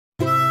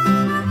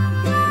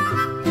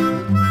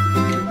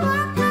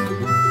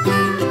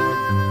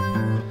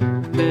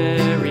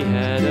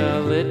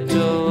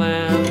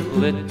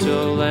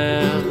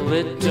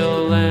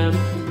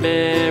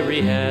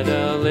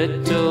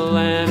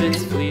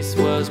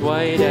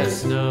white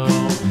as snow.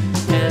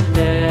 And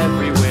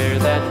everywhere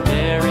that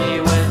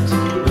Mary went,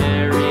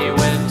 Mary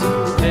went,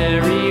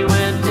 Mary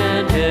went,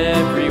 and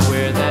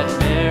everywhere that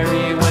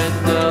Mary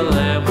went, the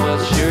lamb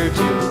was sure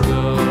to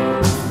go.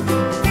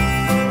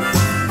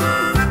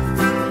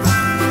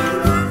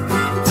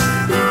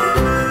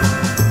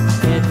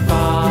 It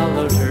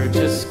followed her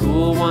to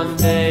school one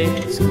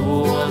day,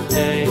 school one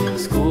day,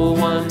 school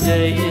one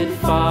day. It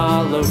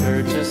followed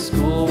her to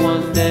school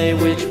one day,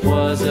 which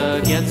was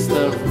against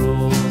the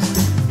rules.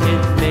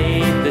 It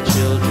made the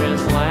children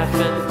laugh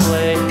and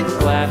play,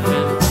 laugh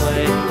and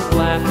play,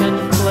 laugh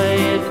and play.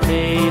 It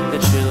made the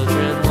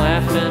children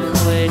laugh and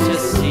play to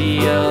see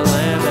a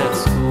lamb at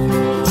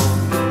school.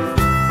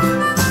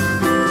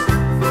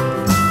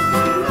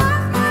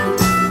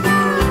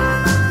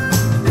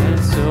 And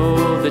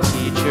so the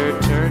teacher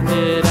turned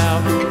it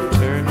out,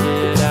 turned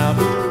it out,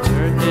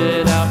 turned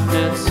it out.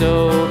 And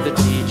so the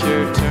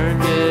teacher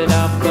turned it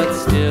out, but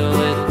still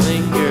it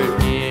lingered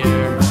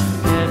near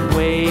and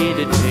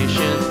waited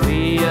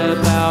patiently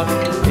about,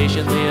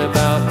 patiently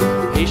about,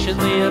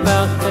 patiently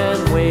about,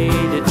 and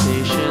waited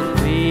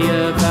patiently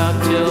about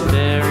till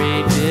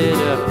Mary did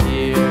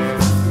appear.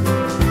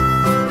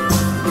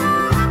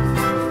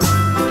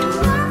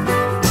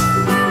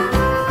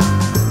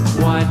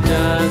 Why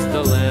does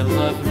the lamb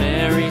love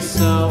Mary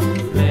so,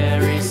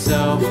 Mary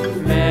so,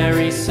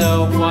 Mary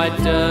so? Why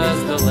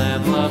does the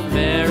lamb love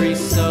Mary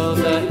so?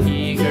 The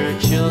eager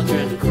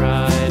children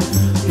cried.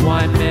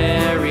 Why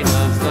Mary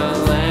loves the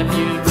lamb,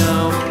 you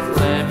know,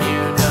 lamb,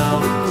 you know,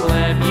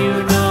 lamb,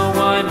 you know.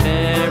 Why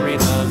Mary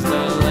loves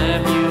the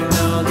lamb, you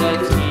know, the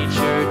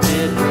teacher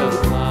did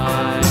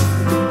reply.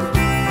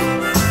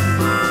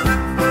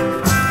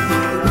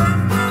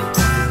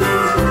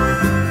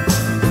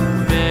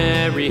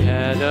 Mary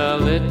had a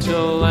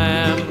little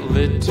lamb,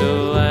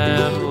 little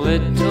lamb,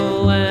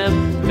 little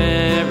lamb.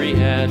 Mary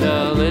had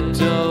a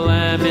little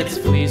lamb, its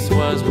fleece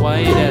was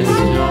white as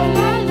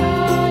snow.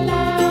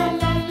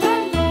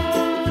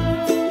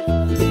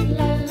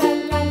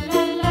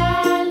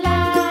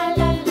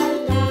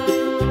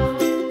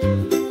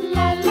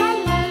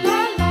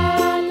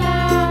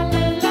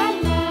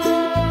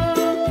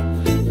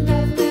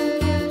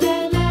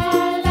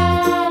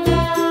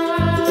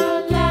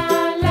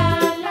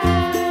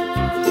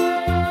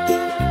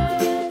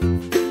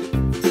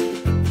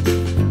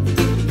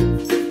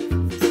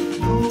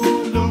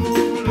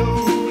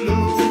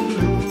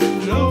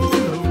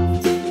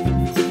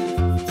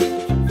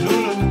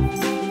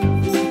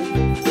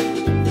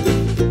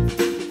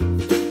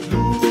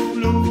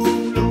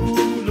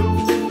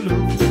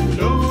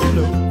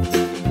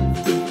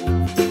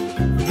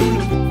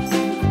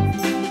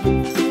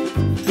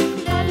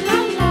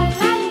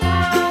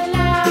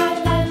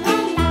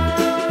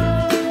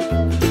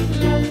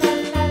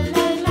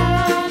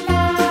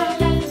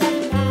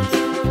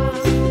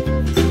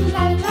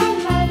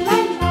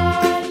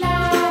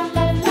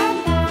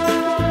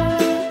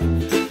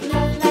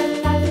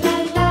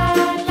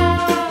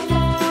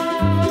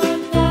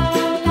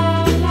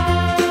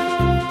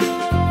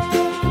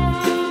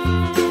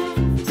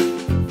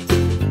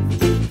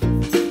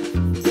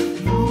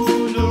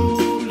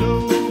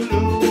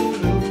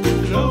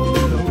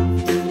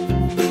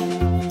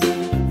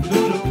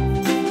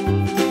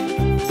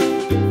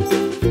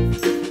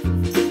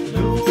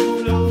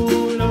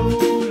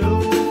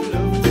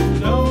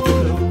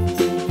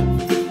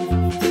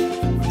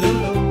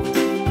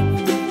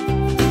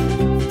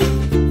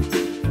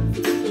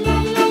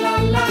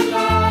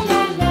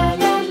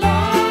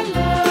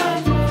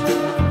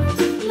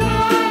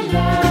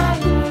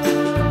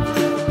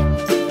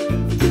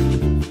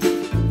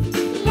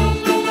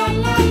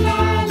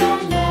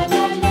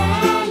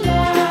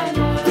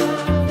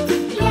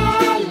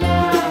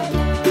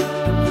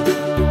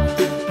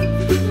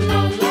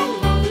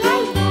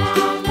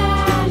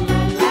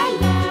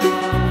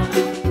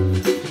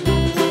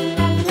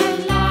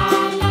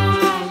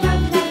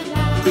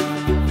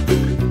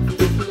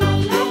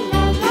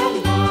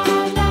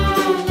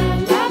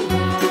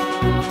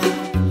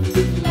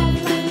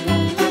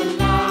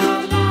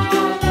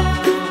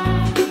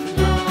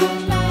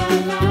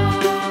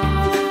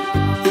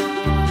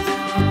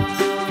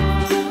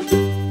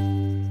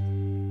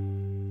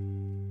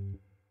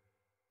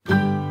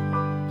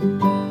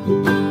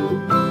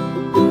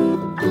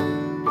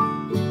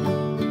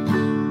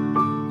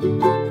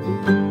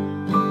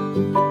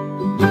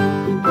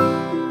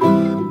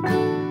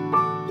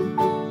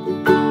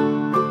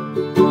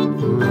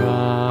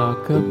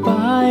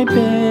 Rock-a-bye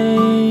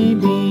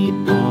baby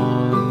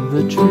on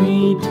the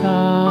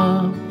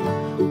treetop,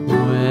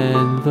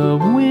 when the